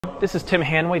This is Tim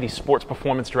Hanway, the Sports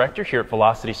Performance Director here at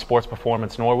Velocity Sports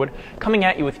Performance Norwood, coming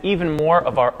at you with even more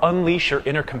of our Unleash Your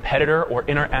Inner Competitor or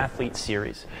Inner Athlete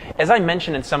series. As I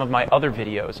mentioned in some of my other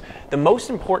videos, the most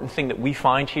important thing that we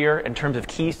find here in terms of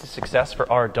keys to success for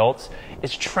our adults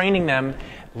is training them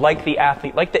like the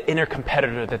athlete, like the inner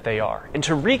competitor that they are. And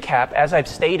to recap, as I've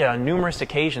stated on numerous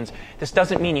occasions, this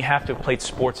doesn't mean you have to have played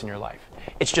sports in your life.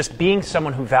 It's just being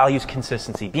someone who values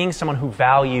consistency, being someone who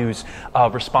values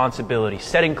responsibility,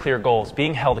 setting clear goals,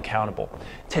 being held accountable.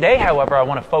 Today, however, I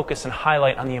want to focus and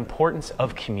highlight on the importance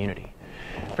of community.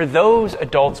 For those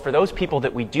adults, for those people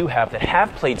that we do have that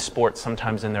have played sports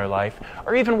sometimes in their life,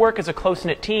 or even work as a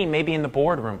close-knit team, maybe in the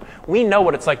boardroom, we know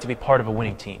what it's like to be part of a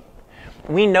winning team.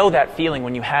 We know that feeling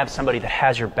when you have somebody that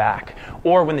has your back,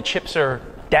 or when the chips are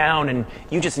down and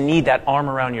you just need that arm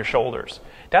around your shoulders.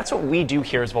 That's what we do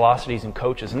here as Velocities and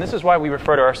coaches, and this is why we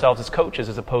refer to ourselves as coaches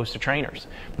as opposed to trainers.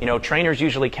 You know, trainers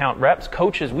usually count reps.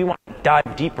 Coaches, we want to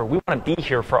dive deeper. We want to be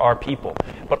here for our people.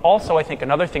 But also, I think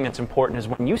another thing that's important is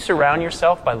when you surround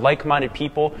yourself by like-minded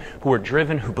people who are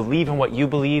driven, who believe in what you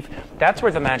believe, that's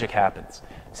where the magic happens.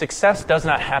 Success does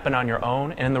not happen on your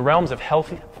own, and in the realms of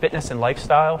health, fitness, and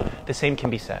lifestyle, the same can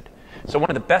be said. So one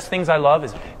of the best things I love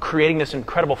is creating this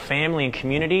incredible family and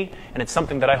community, and it's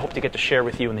something that I hope to get to share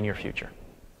with you in the near future.